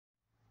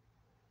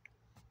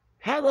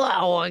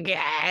Hello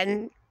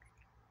again.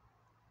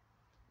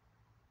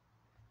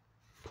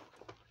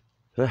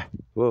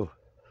 Whoa.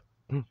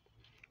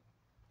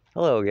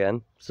 Hello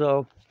again.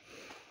 So,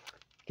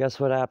 guess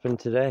what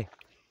happened today?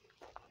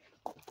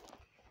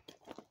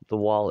 The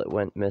wallet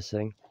went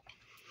missing.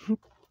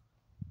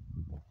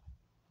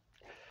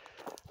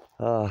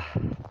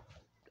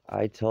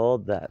 I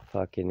told that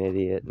fucking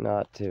idiot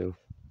not to.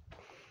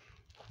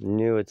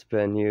 Knew it's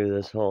been you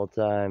this whole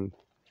time.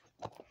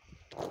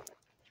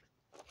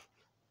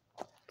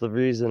 The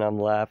reason I'm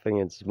laughing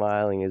and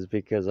smiling is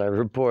because I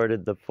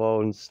reported the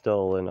phone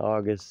stolen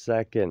August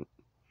 2nd.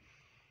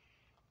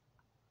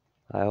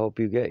 I hope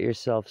you get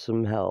yourself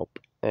some help.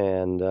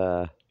 And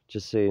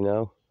just so you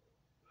know,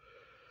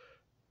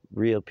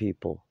 real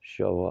people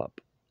show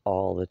up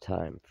all the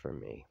time for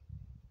me.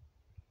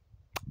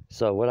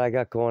 So what I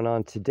got going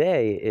on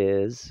today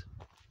is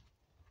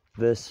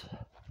this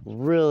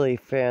really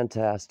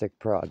fantastic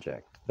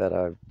project that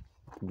I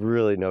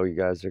really know you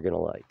guys are gonna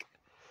like.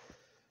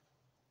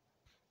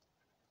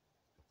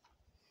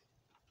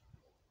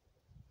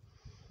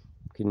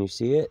 Can you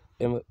see it?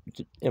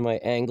 Am I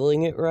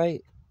angling it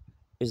right?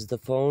 Is the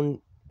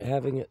phone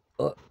having it?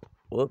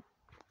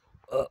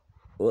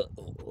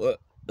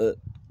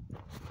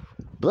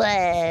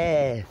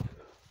 Blah!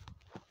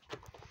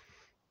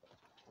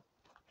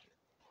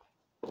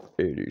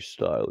 80s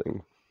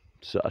styling,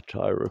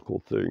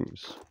 satirical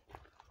things,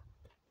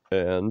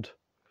 and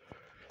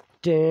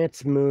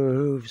dance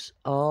moves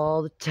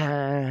all the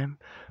time,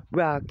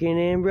 rocking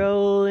and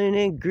rolling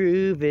and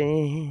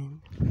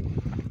grooving.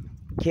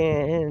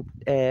 Can't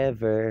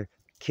ever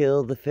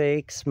kill the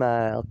fake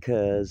smile,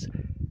 'cause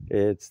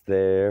it's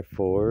there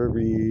for a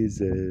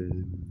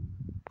reason.